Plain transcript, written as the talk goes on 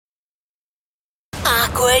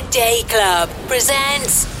Rockwood Day Club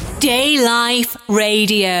presents Day Life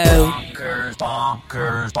Radio. Bonkers,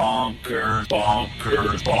 bonkers, bonkers,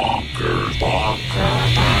 bonkers, bonkers,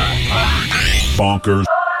 bonkers, bonkers.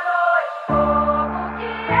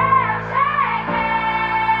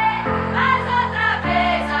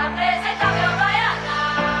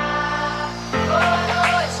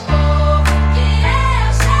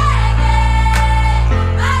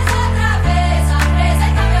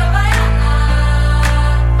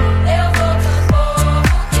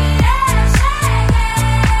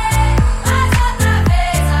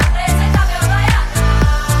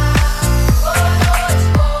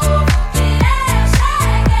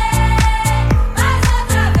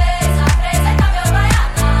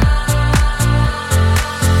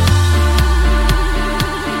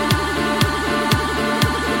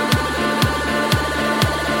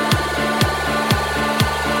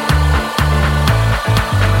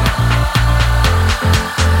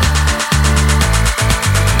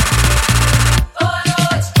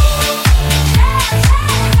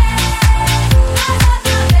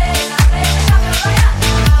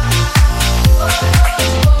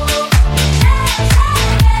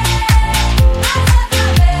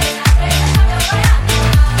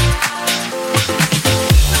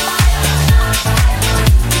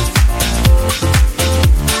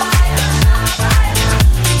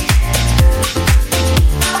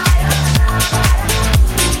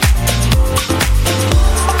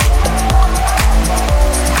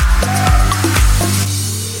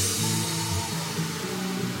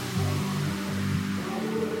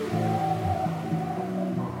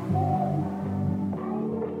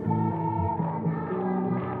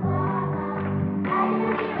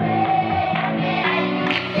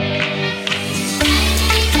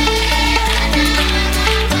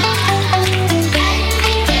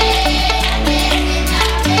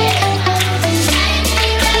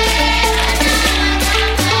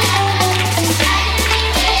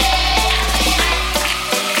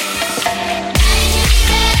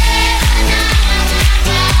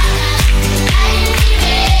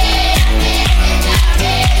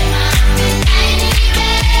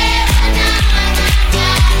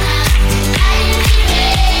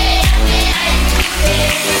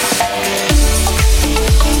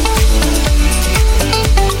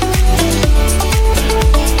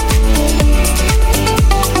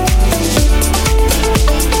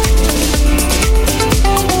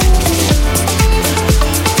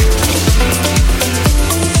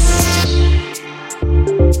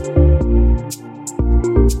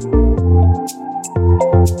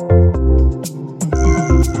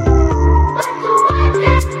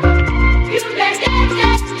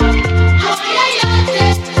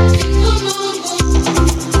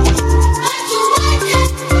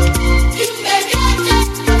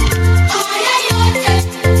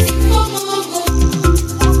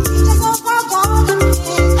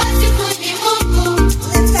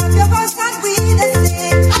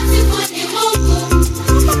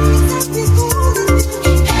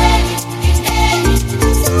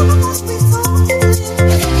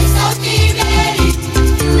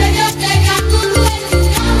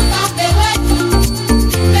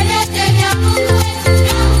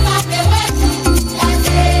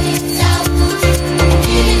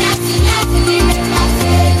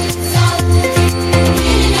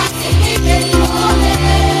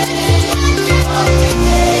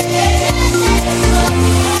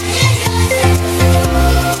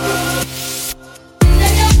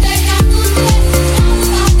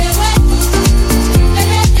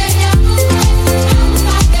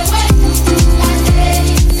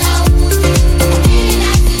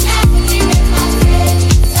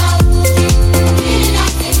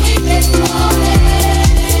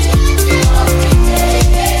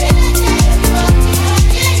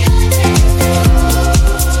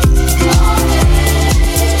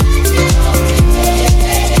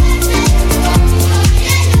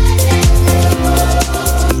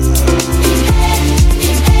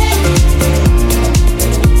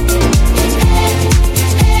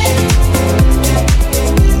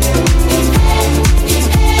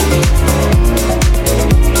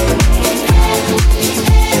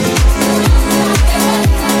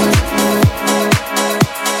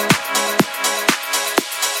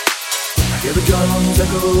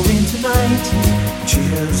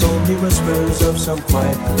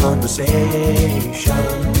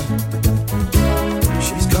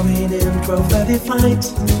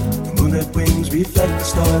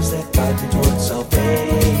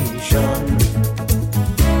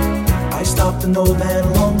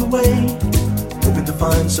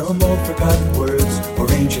 Some old forgotten words or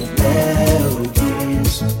ancient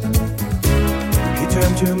melodies. He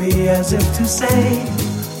turned to me as if to say,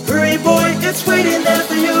 hurry boy, it's waiting there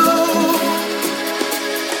for you.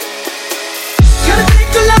 Gonna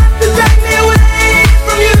take a lot to drag me away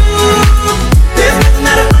from you. There's nothing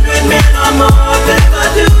that 100 men or more could ever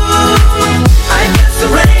do. I guess the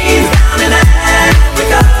rain's down in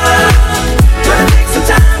Africa. Gonna take some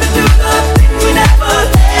time to do the thing we never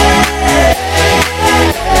did.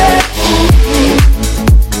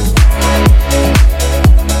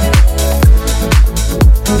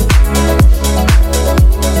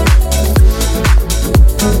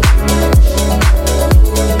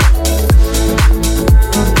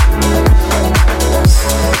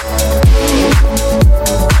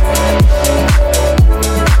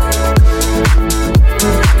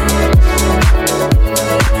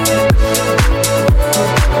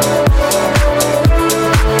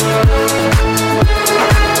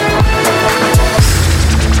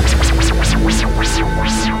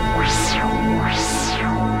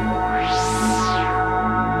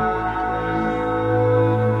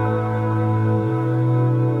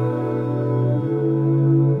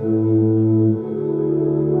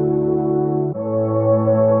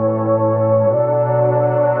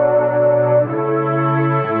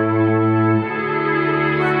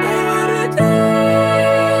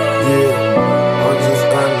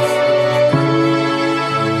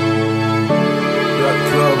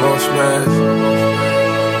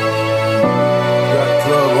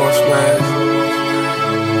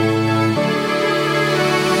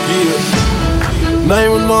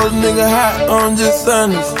 Name another nigga hot, I'm just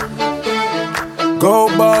honest.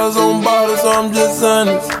 Gold bars on bottles, I'm just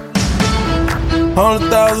honest.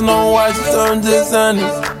 100,000 on watches, I'm just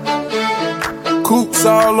honest. Coops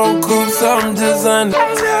all on coops, I'm just honest.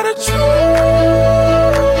 I tell the truth.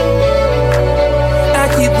 I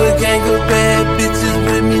keep a gang of bad bitches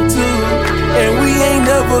with me too. And we ain't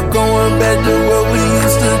never going back to what we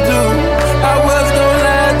used to do. I was gonna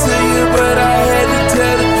lie to you, but I had to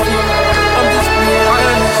tell the truth. I'm just being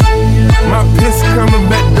honest. My piss coming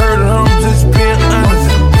back dirty, I'm just being honest.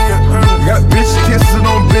 Got bitch kissing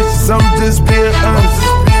on bitches, I'm just being honest.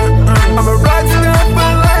 I'm a rock star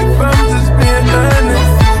for life, I'm just being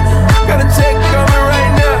honest. Got a check coming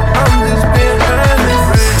right now, I'm just being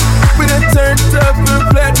honest. We done turned up and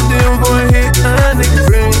platinum, gon' hit honest.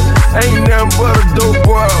 Ain't nothing but a dope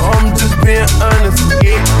boy, I'm just being honest.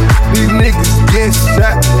 Yeah. These niggas get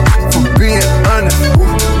shot for being honest.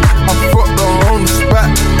 I fucked her on the spot,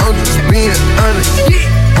 I'm just being honest.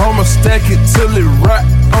 I'ma stack it till it rot,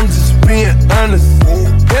 I'm just being honest.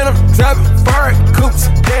 And I'm driving foreign coops,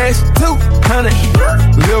 dash 200.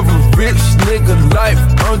 Live a rich nigga life,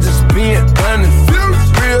 I'm just being honest.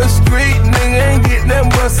 Real street nigga ain't getting that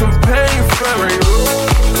but some pain from it.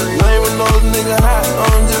 Name another nigga hot,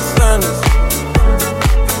 I'm just honest.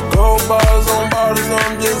 Gold bars on bottles,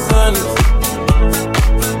 I'm just honest.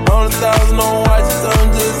 100,000 on watches, I'm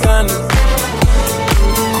just honest.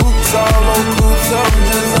 Coops all on coops, I'm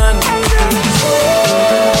just honest.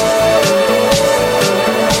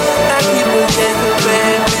 I keep a gang of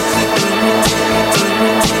bad bitches with me.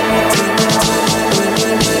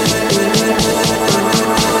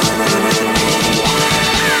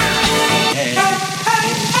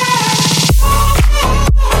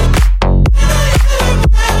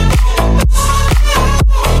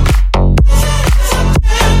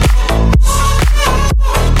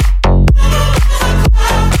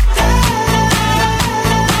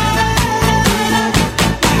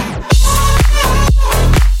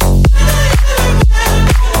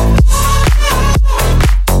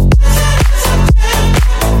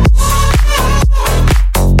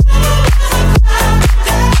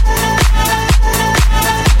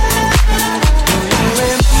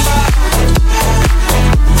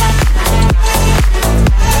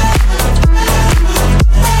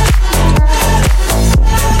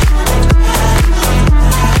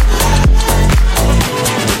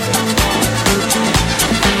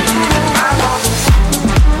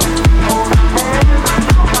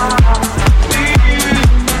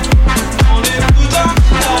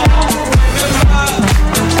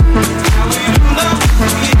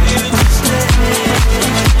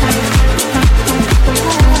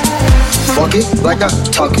 Walk it like I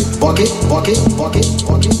talk it. Walk it, walk it, walk it,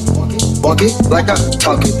 walk it, walk it. Walk it like I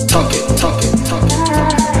talk it, talk it, talk it, talk it.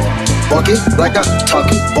 Walk it like I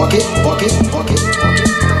talk it. Walk it, walk it, walk it, walk it.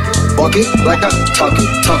 Walk it like I talk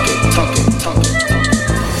it, talk it, talk it, talk it.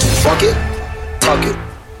 Walk it, talk it.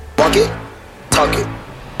 Walk it, talk it.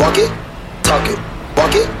 Walk it, talk it.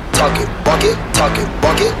 Walk it, talk it. Walk it, talk it. Walk it, walk it, walk it, walk it, walk it, walk it,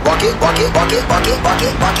 walk it, walk it, walk it, walk it, walk it, walk it,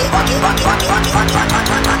 walk it, walk it, walk it.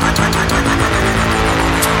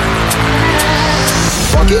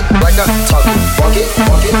 walk it like I talk it, walk it,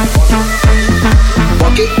 walk it, walk it.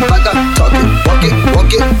 Walk it like I talk it, walk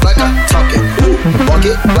it like I talk it. Walk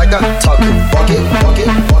it like I talk it, walk it, walk it,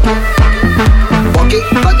 walk it. Walk it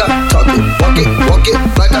like I talk it, walk it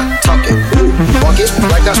like I talk it. Walk it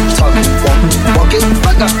like I talk it, walk it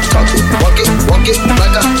like I talk it, walk it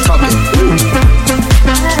like I talk it.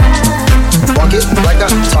 Walk it like I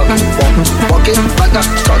talk it, walk it like I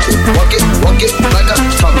talk it, walk it like I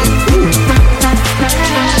talk it.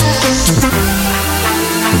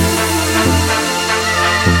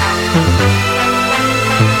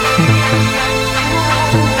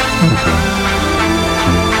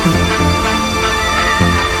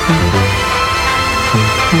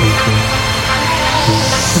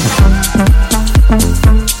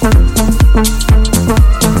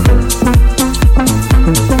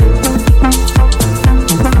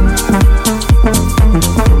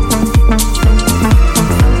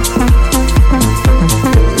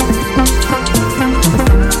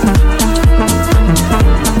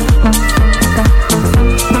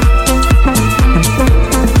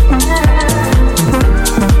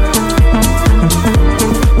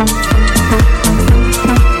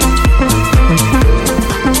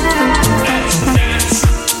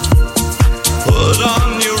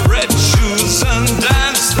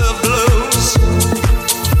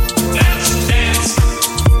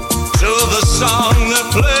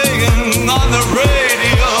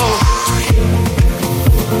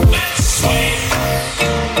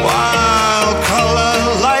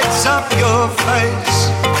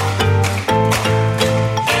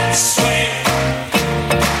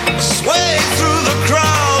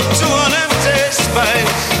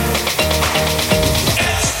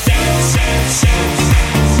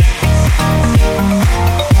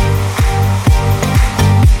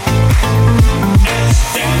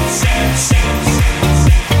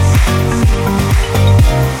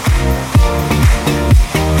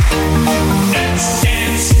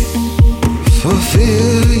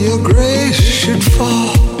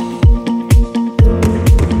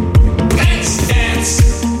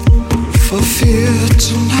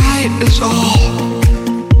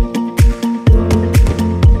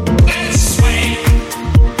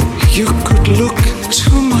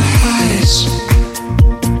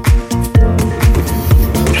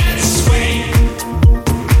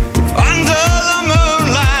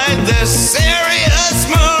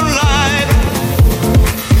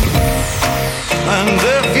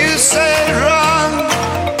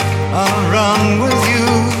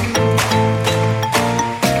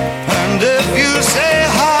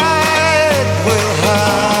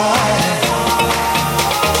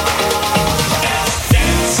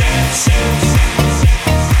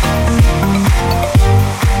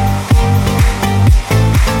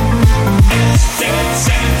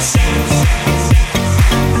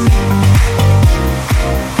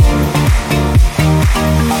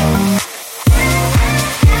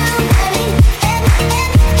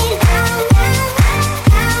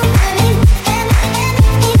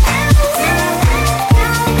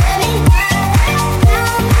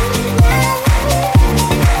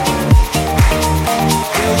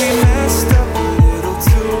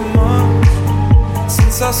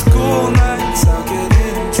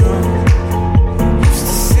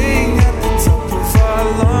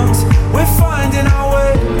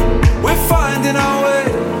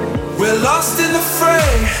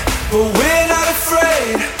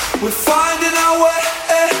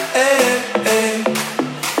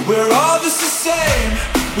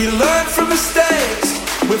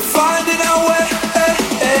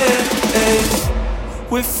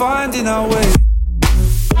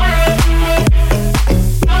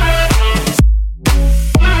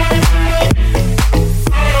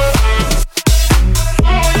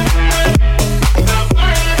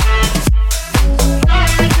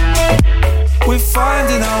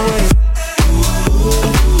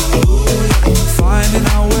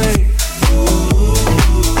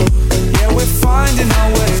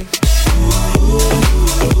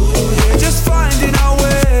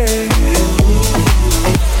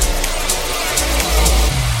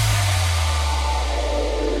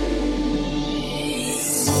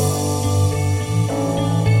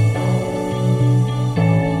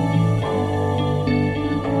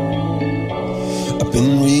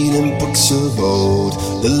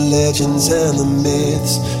 And the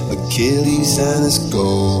myths, Achilles and his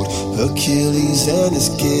gold, Hercules and his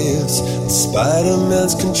gifts, and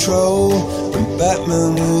Spider-Man's control, and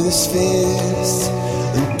Batman with his fists,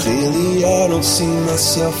 and clear really, I don't see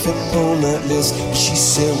myself upon that list. But she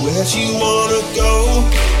said, where'd you wanna go?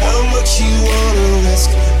 How much you wanna risk?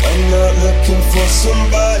 I'm not looking for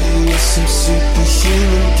somebody with some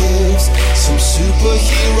superhuman gifts, some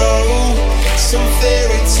superhero, some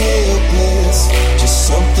fairy tale bliss. Just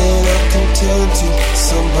something I can turn to,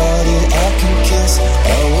 somebody I can kiss.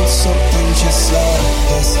 I want something just like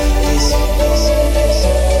this. I want something just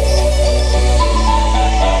like this.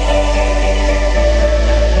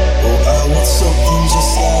 Oh, I want something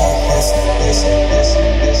just like this.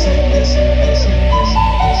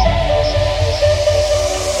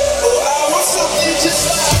 I want something just like this. Oh, I want something just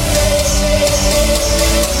like this.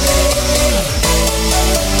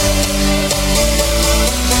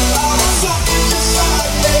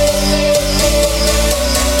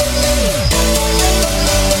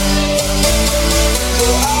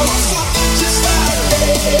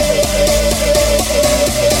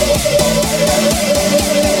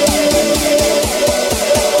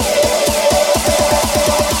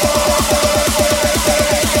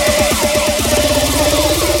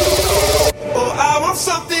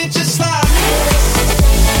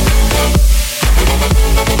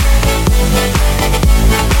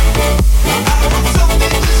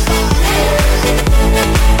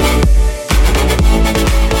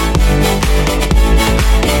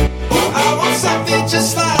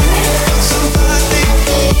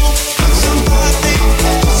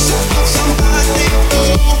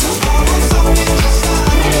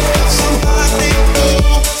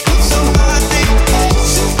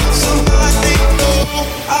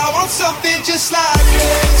 Something just like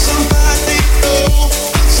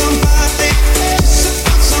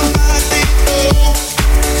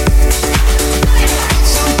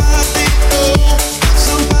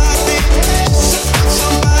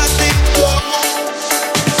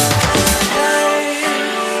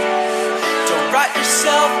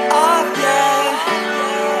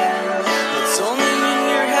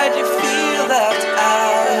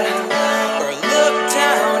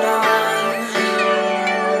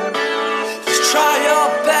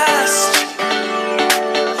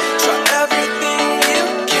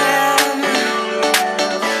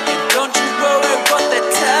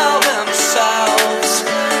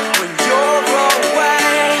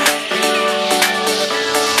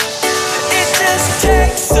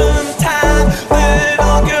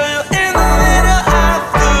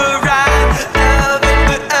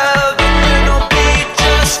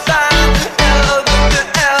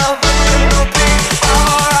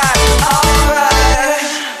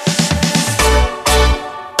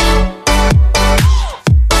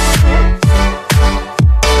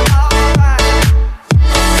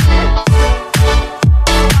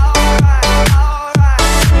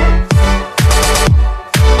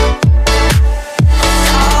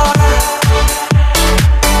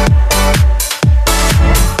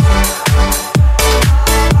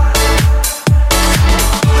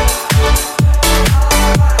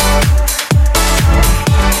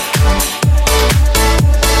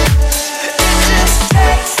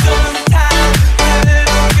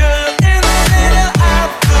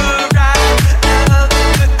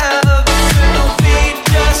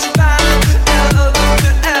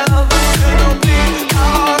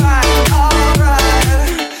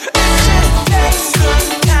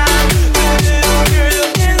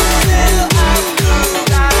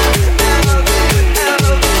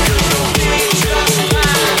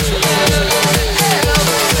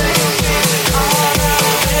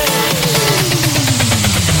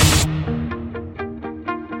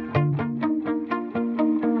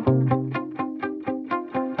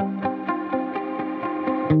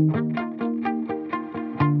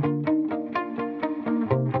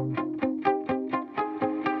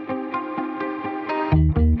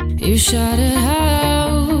You shout it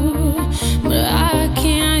out, but I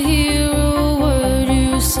can't hear a word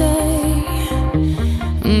you say.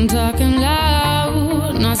 I'm talking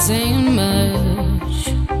loud, not saying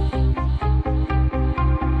much.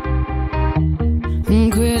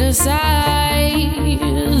 Criticize,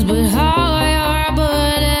 but how your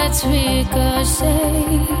bullets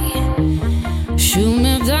ricochet. Shoot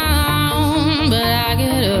me down, but I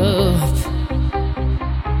get up.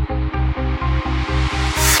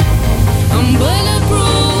 I'm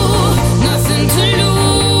bulletproof, nothing to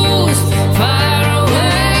lose. Far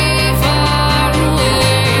away,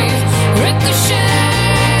 ricochet.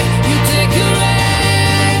 You take your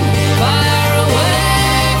aim. Far away.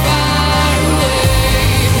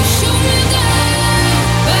 Shoot me down,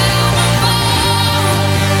 but I'm a fall.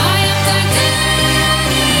 I am titanium.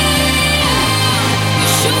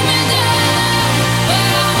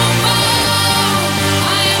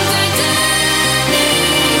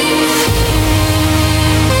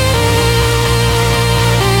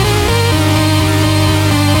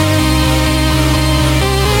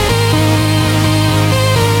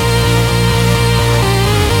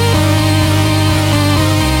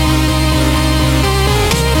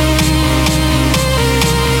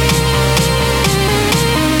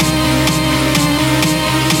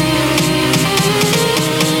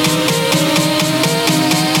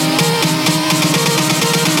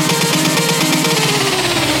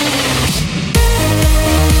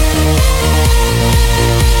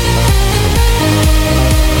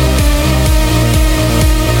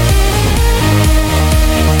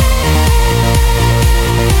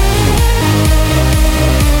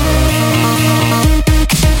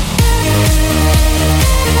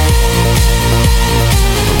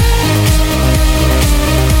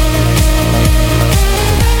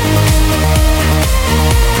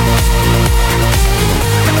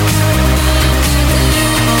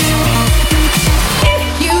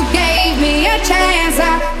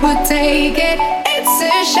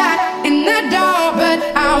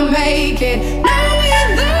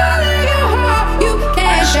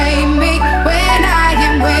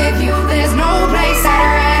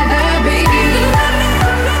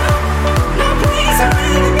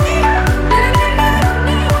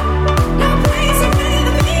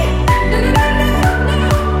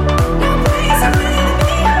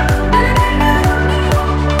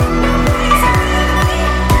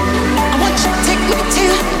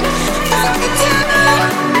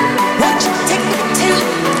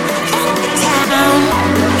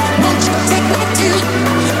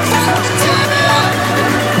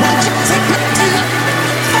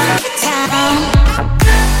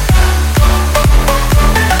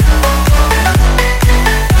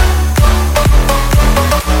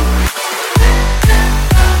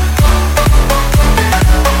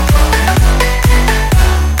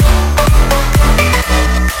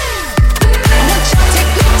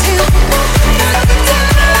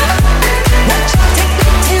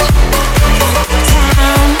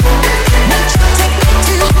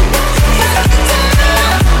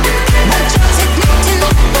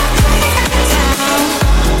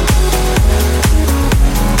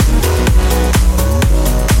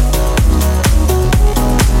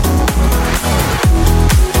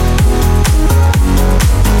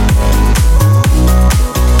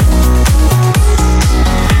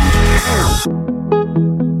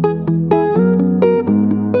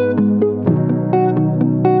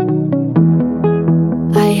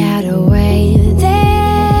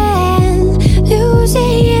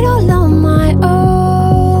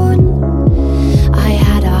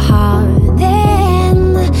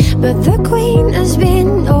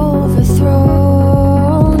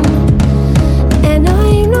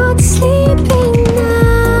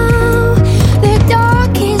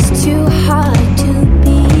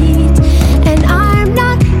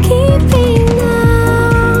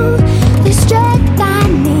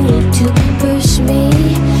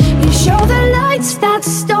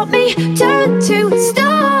 stop me, turn to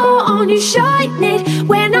stone. You shine it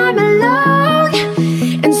when I'm alone,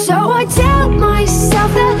 and so I tell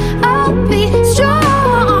myself that I'll be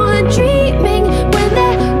strong and dreaming when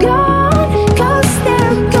they're gone, 'cause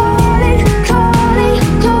they're calling, calling,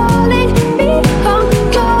 calling me home,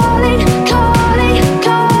 calling, calling,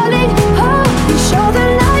 calling home. You show the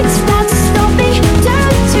lights that stop me,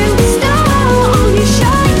 turn to stone. You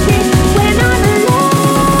shine it when I'm alone.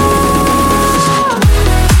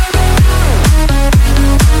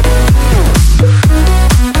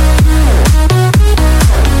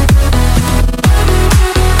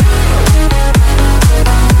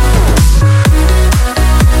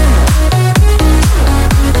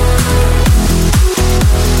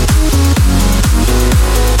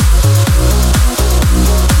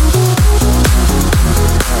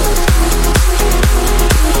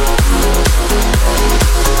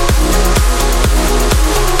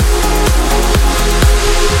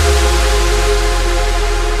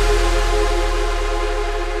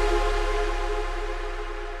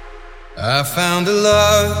 I found a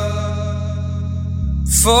love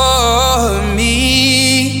for me.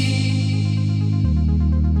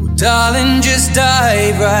 Well, darling, just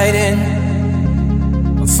dive right in.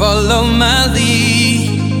 Follow my lead.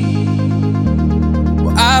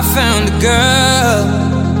 Well, I found a girl,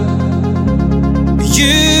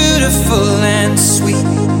 beautiful and sweet.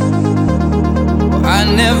 Well, I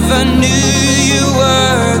never knew you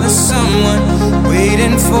were the someone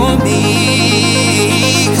waiting for me.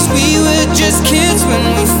 'Cause we were just kids when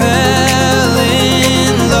we fell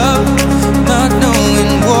in love, not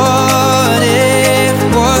knowing what it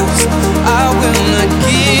was. I will not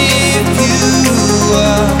give you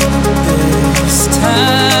up this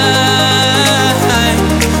time.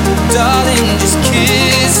 Darling, just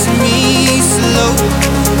kiss me slow.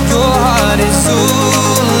 Your heart is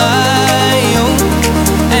all I own,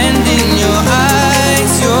 and in your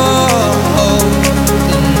eyes you're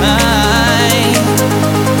holding mine.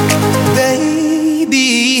 Baby,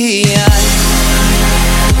 I'm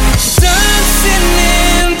dancing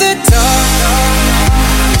in the dark,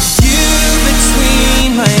 you between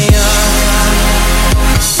my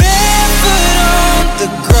arms, barefoot on the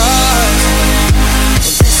grass,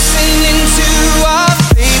 listening to our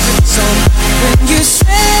favorite song. When you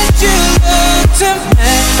said you looked a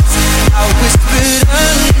mess, I whispered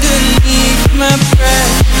underneath my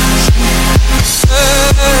breath,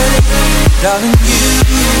 darling, you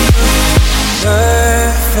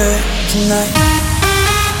perfect tonight.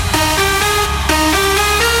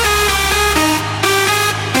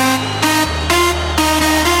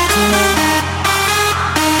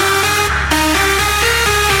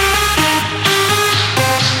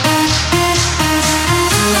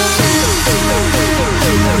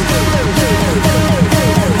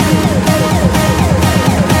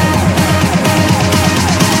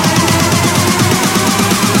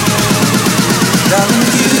 Darling,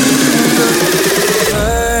 you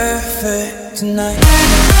perfect tonight.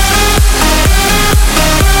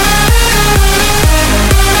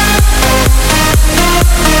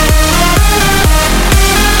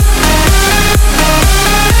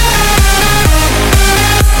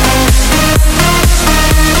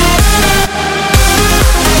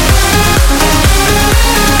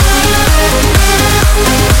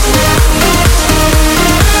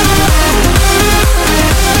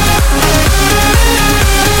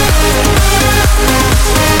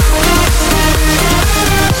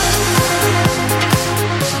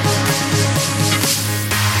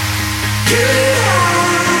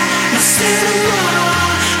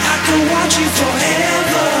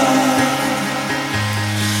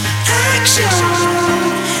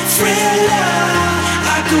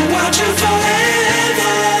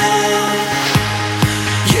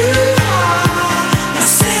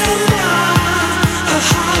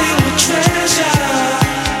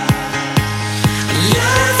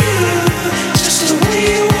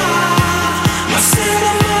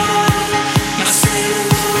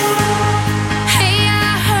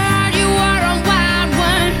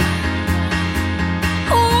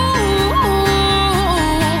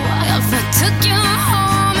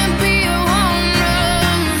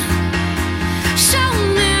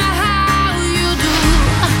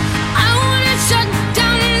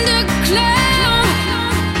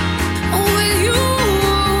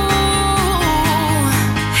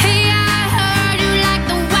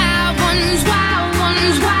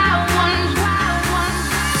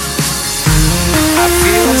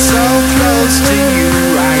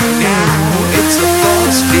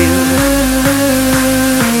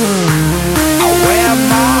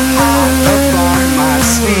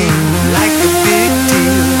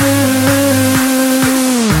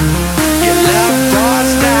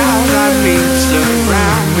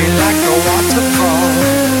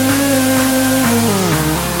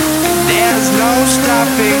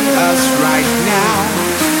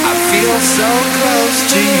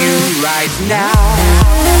 right now.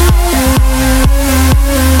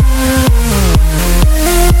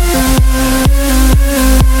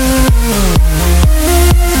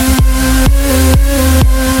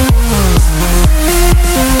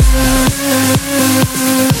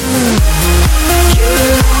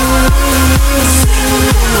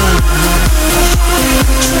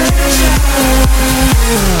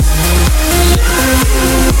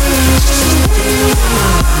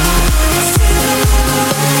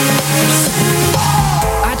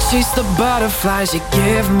 Chase the butterflies you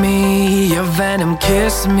give me, your venom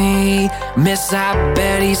kiss me. Miss I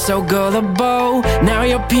Betty, so gullible. Now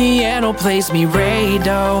your piano plays me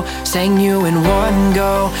Rado. Sang you in one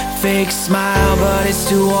go. Fake smile, but it's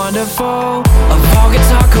too wonderful. Of all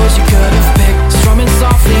guitar chords you could have picked, strumming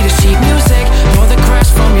softly to sheet music. Nor the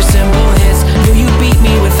crash from your cymbal hits. Knew you beat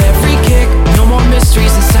me with every kick. No more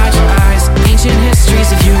mysteries inside your eyes. Ancient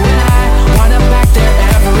histories of you and I. Wind up back there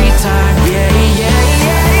every time. Yeah, yeah, yeah.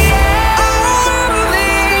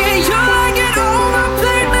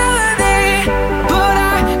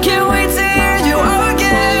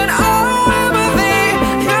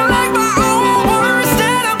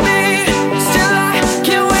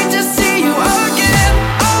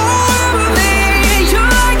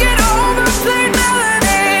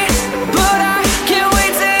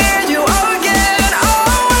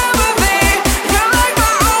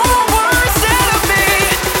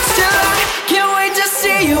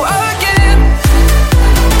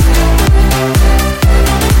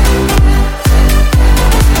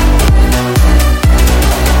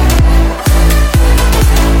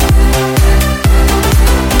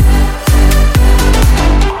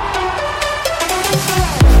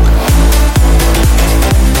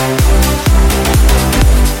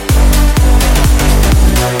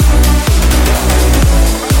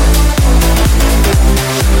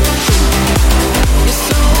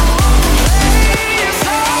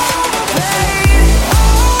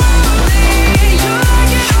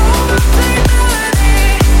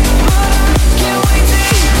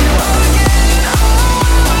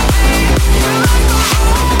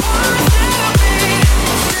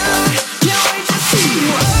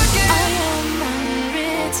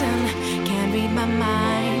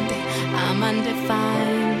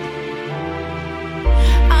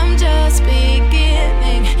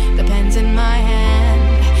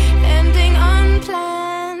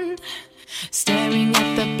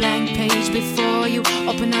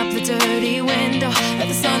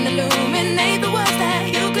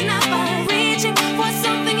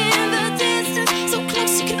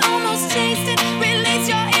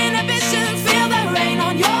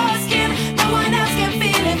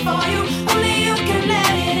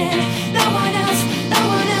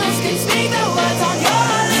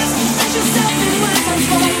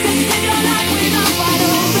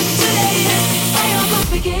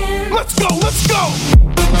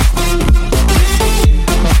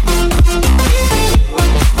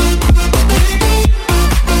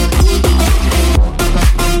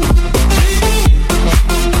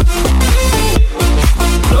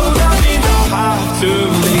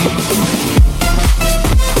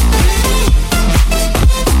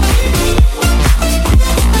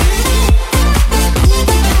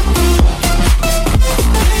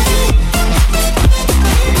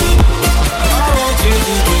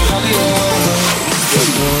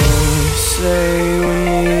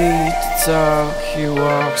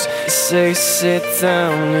 Sit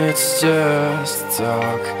down, it's just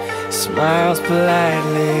talk. Smiles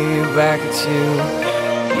politely back at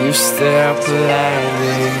you. You stare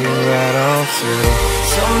politely right on through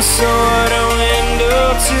some sort of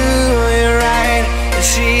window to your right. And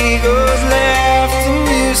she goes left and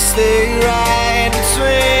you stay right.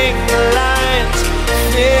 Between the lines,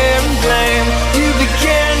 fear and blame, you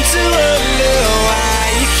begin to wonder why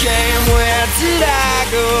you came. Where did I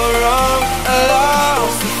go wrong? I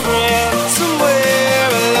lost a friend somewhere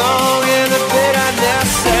along in the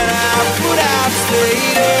bitterness that I put out.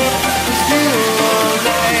 Stayed up with you all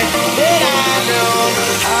night, and I know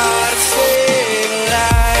how to stay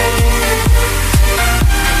alive.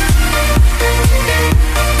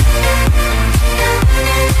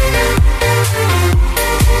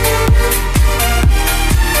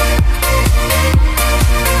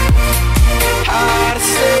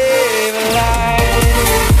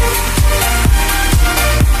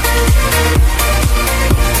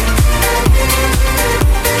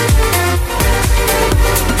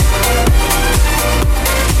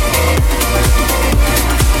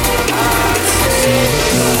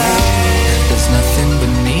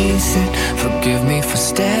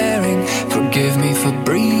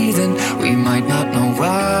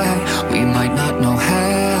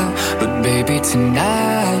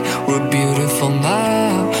 tonight. We're beautiful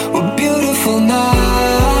now. We're beautiful now.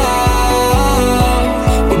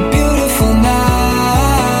 We're beautiful now.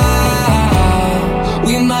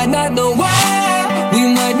 We might not know why, we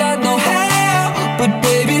might not know how, but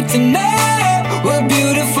baby tonight we're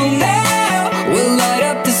beautiful now. We'll light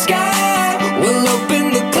up the sky, we'll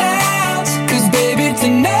open the clouds, 'cause baby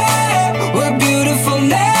tonight we're beautiful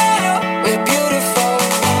now. We're beautiful.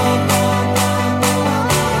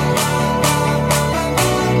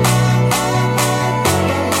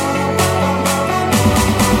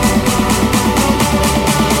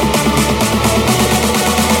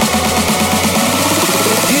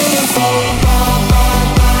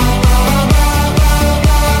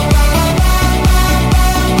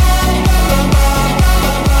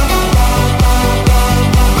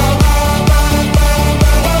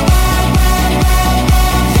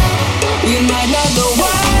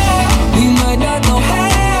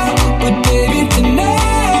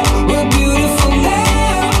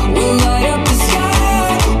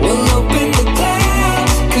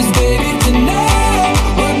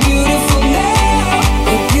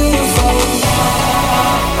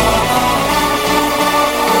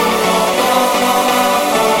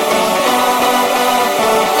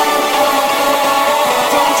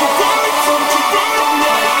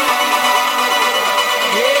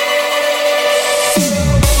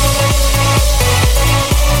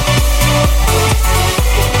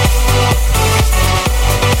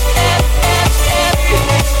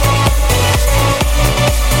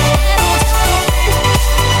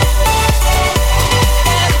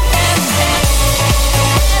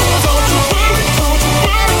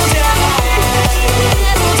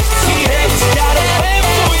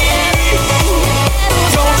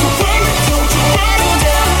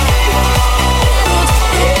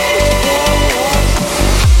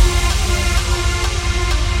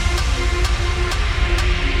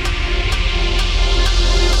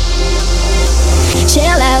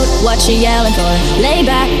 What you yelling for? Lay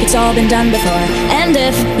back, it's all been done before. And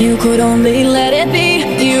if you could only let it be,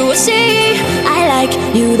 you will see I like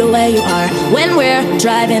you the way you are. When we're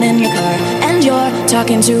driving in your car and you're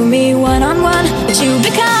talking to me one-on-one, but you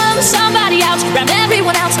become somebody else around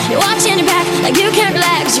everyone else. You're watching your back like you can't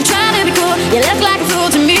relax. You're trying to be cool, you look like a fool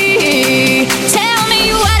to me. Tell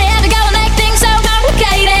me why do you have to go and make things so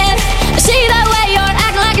complicated? I see the way you're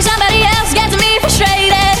acting like you're somebody else gets me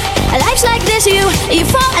frustrated. Life's like this, you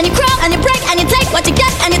fall and you crawl and you break and you take what you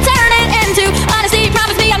get and you turn it into honesty.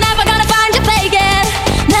 Promise me I'm never gonna find you fake it.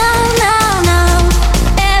 No, no, no.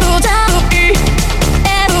 It'll be,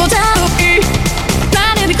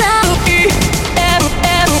 trying to be close.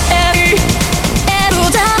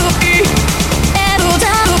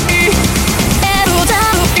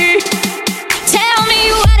 Tell me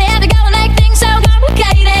why do you have to go and make things so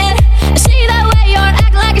complicated? I see the way you're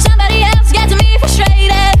acting like you're somebody else gets me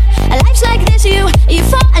frustrated. Life's like this, you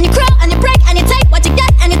fall and you crawl and you break and you take what you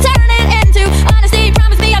get and you turn it into honesty.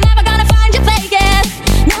 Promise me I'm never gonna find you fake it.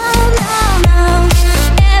 No, no, no.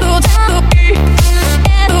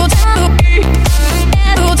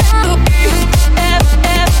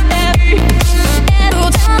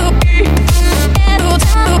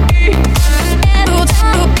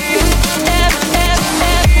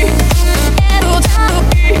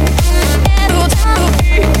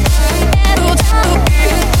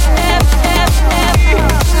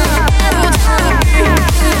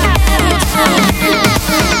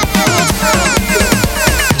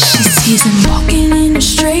 She sees him walking in a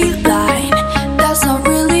straight line. That's not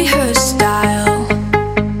really her style.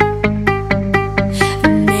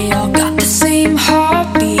 And they all got the same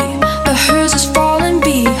heartbeat, but hers is falling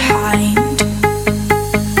behind.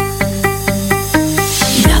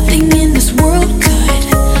 Nothing in this world could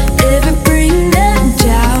ever bring them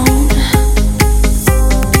down.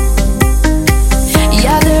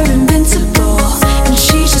 Yeah, they're invincible, and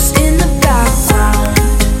she's just in the background.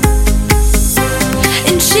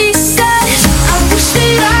 And she says, I wish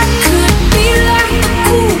that I could be like the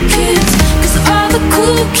cool kids, 'cause all the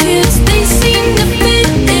cool kids, they seem to fit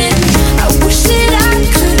in. I wish that I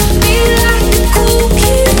could be like the cool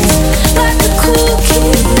kids, like the cool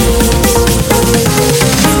kids.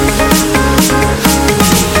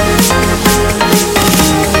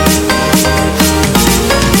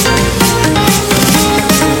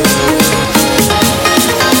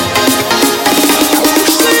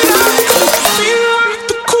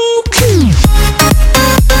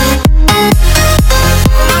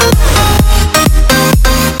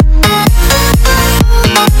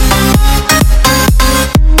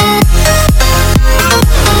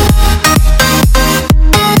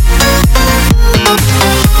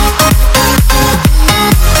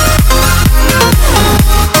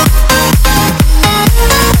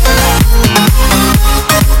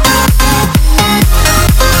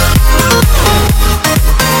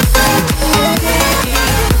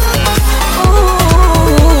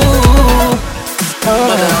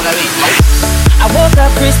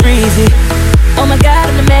 breezy. Oh my God,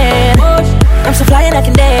 I'm the man. I'm so fly and I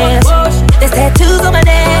can dance. There's tattoos on my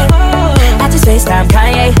neck. I just FaceTime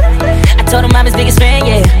Kanye. I told him I'm his biggest fan,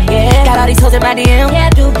 yeah. Got all these hoes in my DM. Yeah, I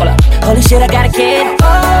do. Hold up. Holy shit, I got a kid. Oh,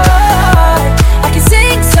 I can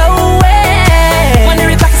sing so well. Wonder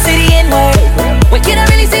if I can say the N-word. Wait, can I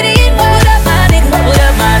really say the N-word? What up, my nigga? What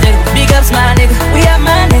up, my nigga? Big ups, my nigga. We up,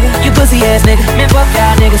 my nigga. You pussy ass nigga. Man, fuck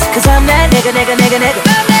y'all niggas. Cause I'm that nigga. I'm that nigga.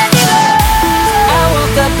 I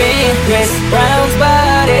woke up in Chris Brown's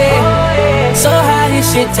body. So how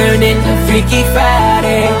this shit turned into Freaky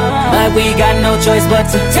Friday. But we got no choice but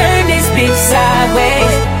to turn this bitch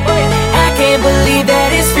sideways. I can't believe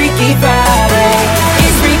that it's Freaky Friday.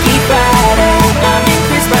 It's Freaky Friday. I'm in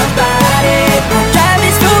Chris Brown's body. I drive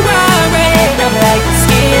this Ferrari. I'm like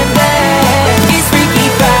skin back. It's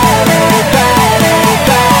Freaky Friday, Friday,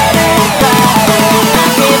 Friday, Friday. I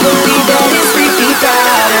can't believe that it's Freaky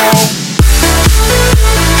Friday.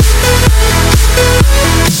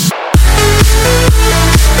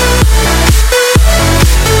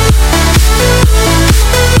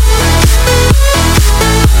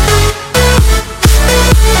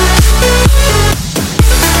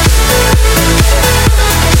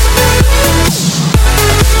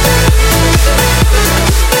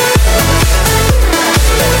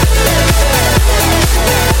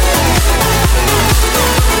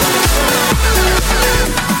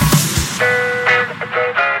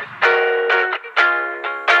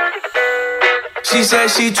 She said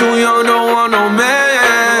she too young, don't want no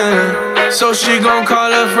man. So she gon'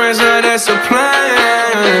 call her friends, now that's a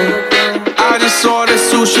plan. I just ordered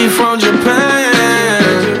sushi from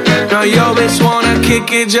Japan. Now yo bitch wanna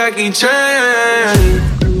kick it, Jackie Chan.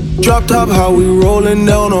 Drop top, how we rollin'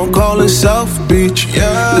 down on Callin' South Beach.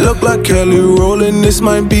 Yeah. Look like Kelly rollin', this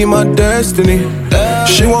might be my destiny. Yeah.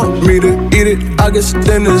 She want me to eat it, I guess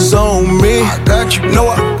then it's on me. I got you. Know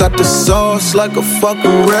I got the sauce like a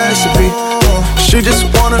fucking recipe. She just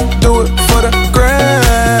wanna do it for the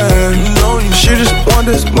grand. She just want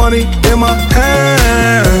this money in my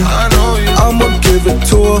hand. I'ma give it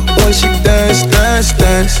to her when she dance, dance,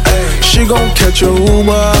 dance. She gon' catch a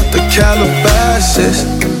Uber out the Calabasas.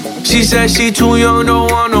 She said she too young,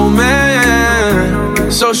 don't want no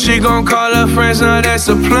man. So she gon' call her friends, now that's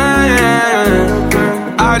a plan.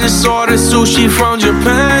 I just ordered sushi from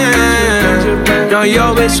Japan. Now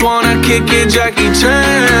yo bitch wanna kick it, Jackie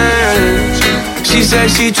Chan. She said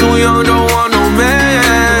she too young, don't want no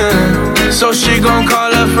man. So she gon'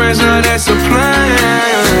 call her friends, now that's a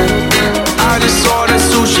plan. I just ordered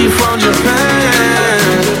sushi from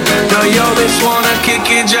Japan. Now yo bitch wanna kick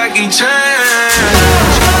it, Jackie Chan.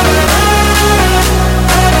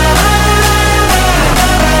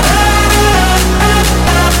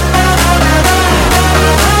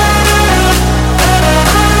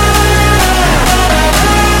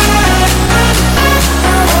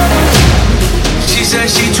 She said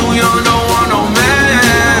she too young, don't want no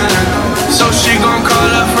man. So she gon' call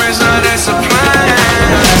her friends, now that's a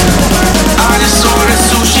plan. I just ordered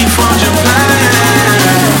sushi from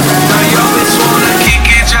Japan. Now yo bitch wanna kick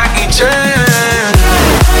it, Jackie Chan.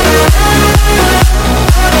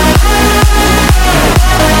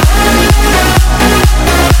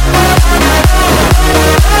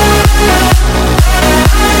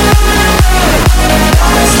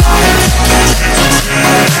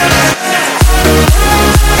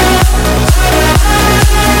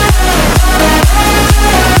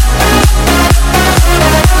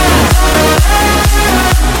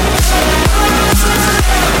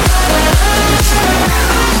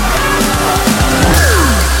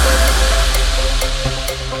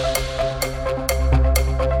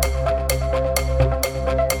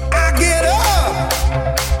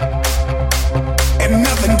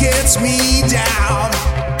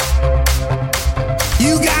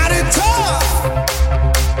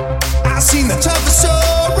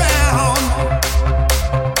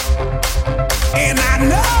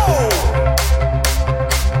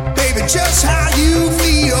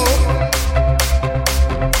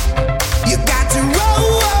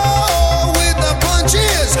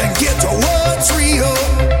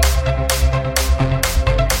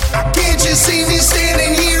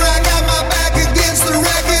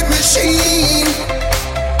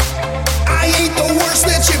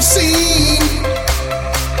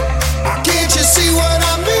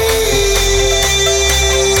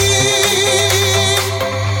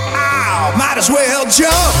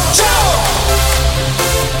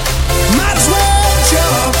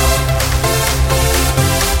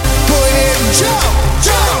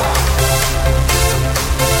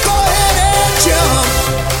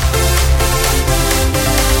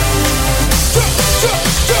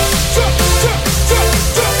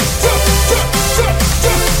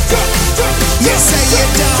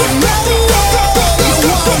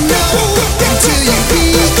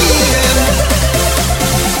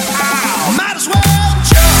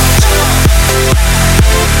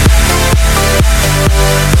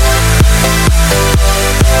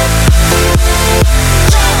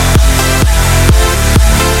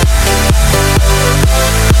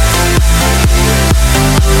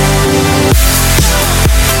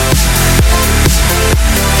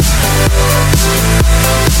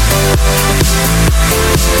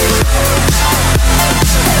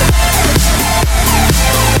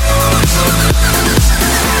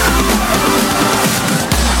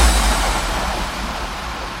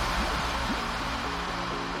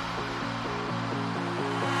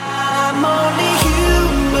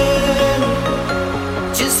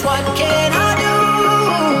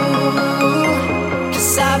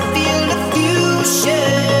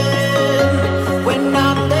 when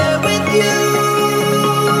I'm there with you.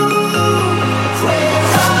 Where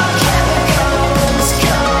our chemicals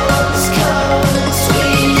come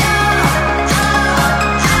sweeter.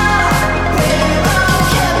 Where our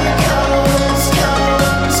chemicals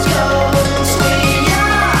come sweeter.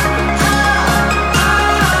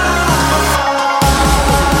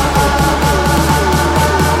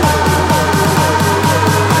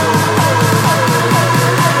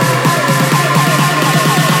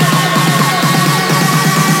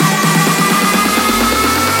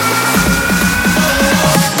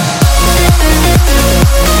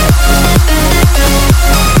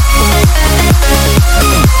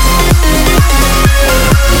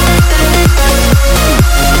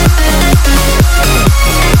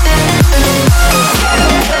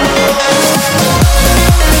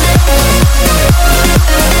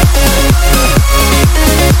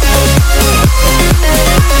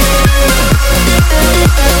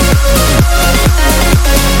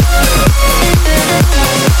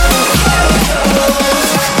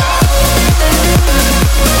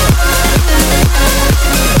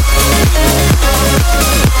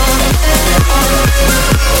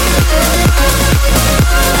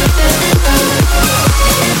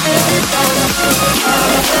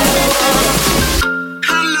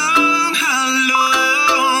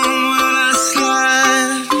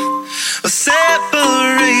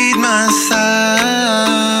 Separate my side.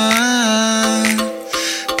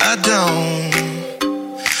 I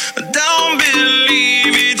don't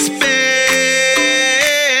believe it's been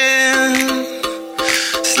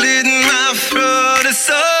slitting my throat. It's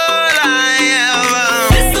all I ever.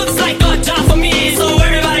 This looks like a job for me, so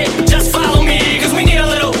everybody just follow me, cause we need a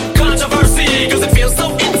little controversy, cause it feels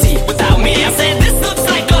so empty without me. I said this looks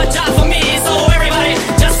like a job for me, so everybody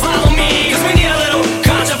just follow me, cause we need a little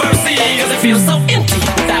controversy, cause it feels so empty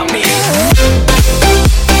without me.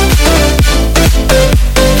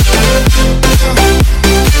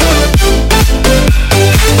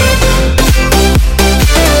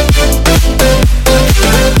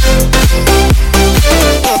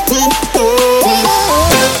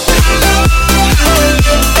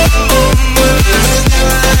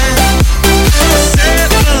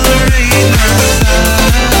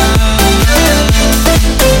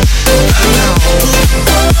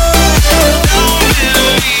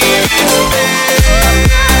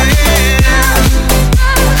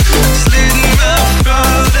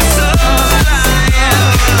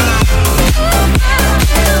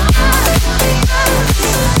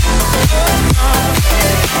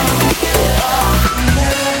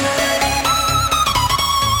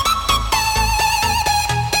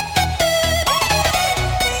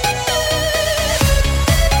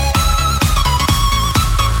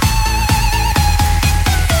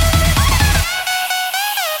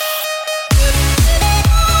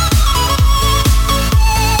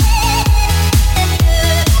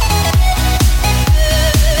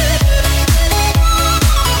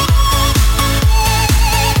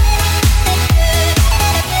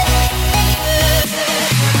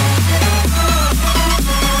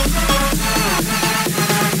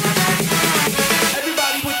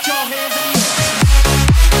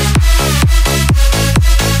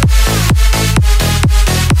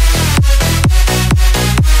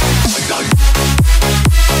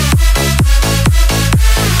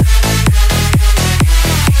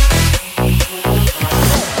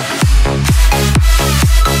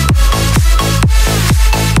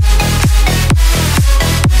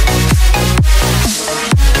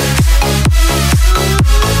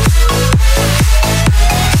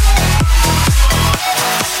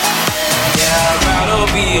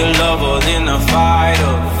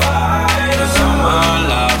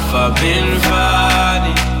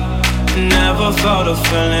 Felt a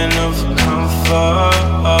feeling of comfort.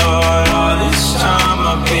 All this time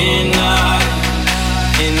I've been out,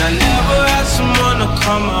 and I never had someone to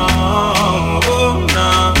come home. Oh,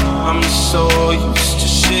 nah, I'm so used to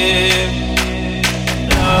shit.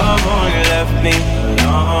 Love only left me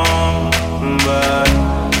alone, but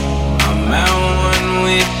I'm at one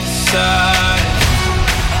with the side.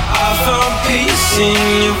 I found peace in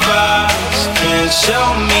your vibes. Can't show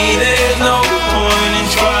me there's no point in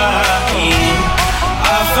trying.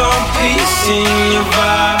 I found peace in your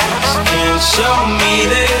vibes. Can't show me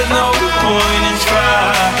there's no point in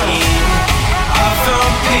trying. I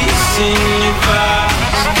found peace in your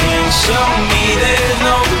vibes. Can't show me there's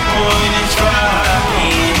no point in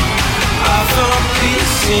trying. I found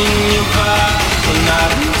peace in your vibes, but not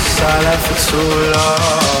inside for too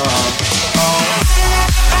long.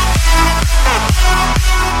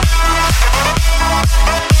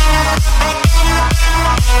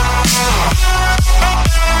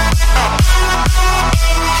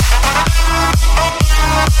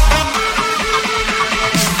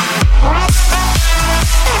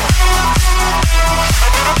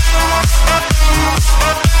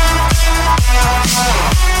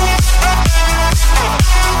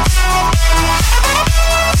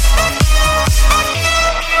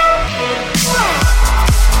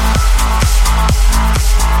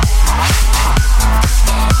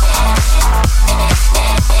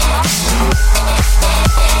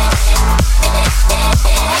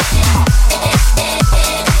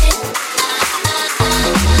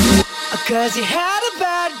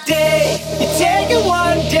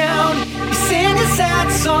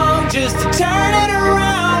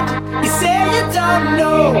 I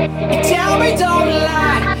know. You tell me don't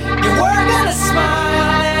lie. You were gonna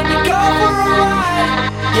smile and you go for a ride.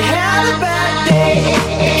 You had a bad day.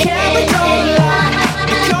 You can't be don't lie.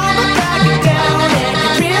 You're coming back down and you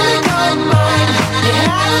really don't mind. You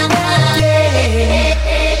had a bad day.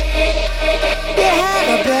 You had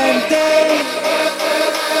a bad day.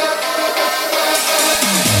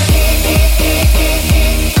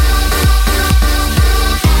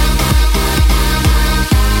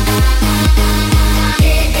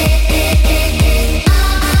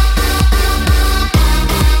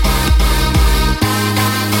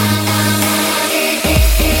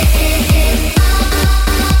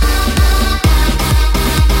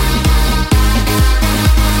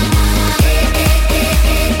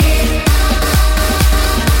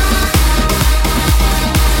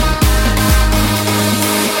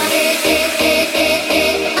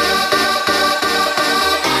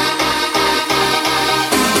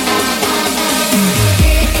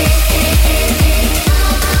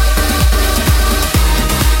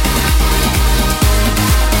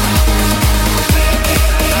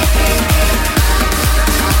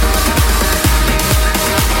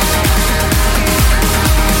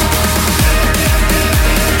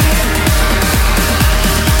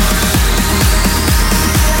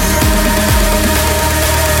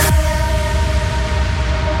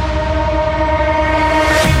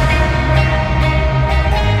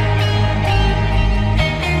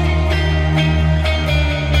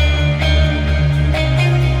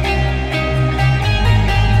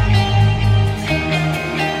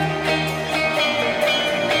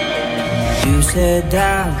 Said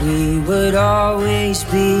that we would always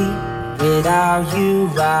be. Without you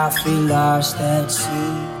I feel lost at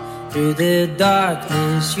sea. Through the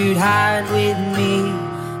darkness you'd hide with me.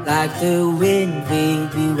 Like the wind we'd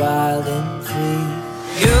be wild and free.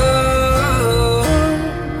 You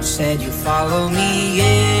said you'd follow me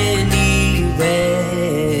anywhere.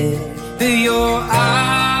 But your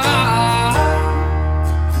eyes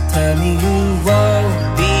tell me you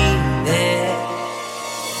won't be there.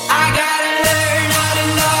 I gotta learn how to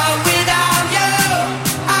love without you.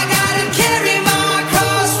 I gotta carry my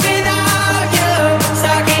cross without you.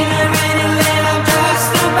 Stuck in the middle and I'm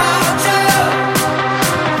just about to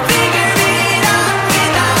figure it out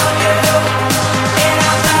without you. And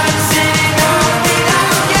I'm not sitting down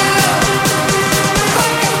without you.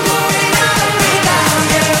 Fuck, I'm going out without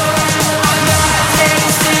you. I'm not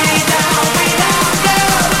sitting down without you.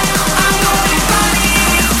 I'm going funny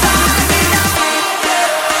inside without you.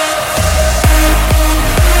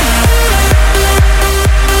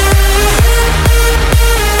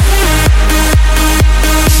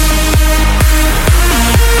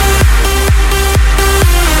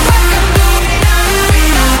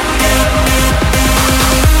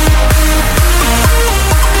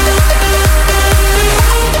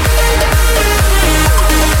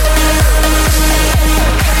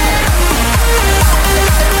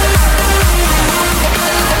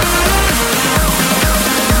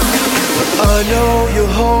 I know your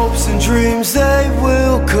hopes and dreams, they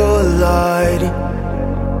will collide.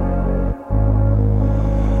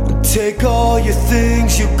 Take all your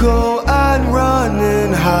things, you go and run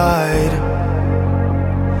and hide.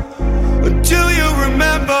 Do you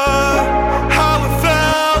remember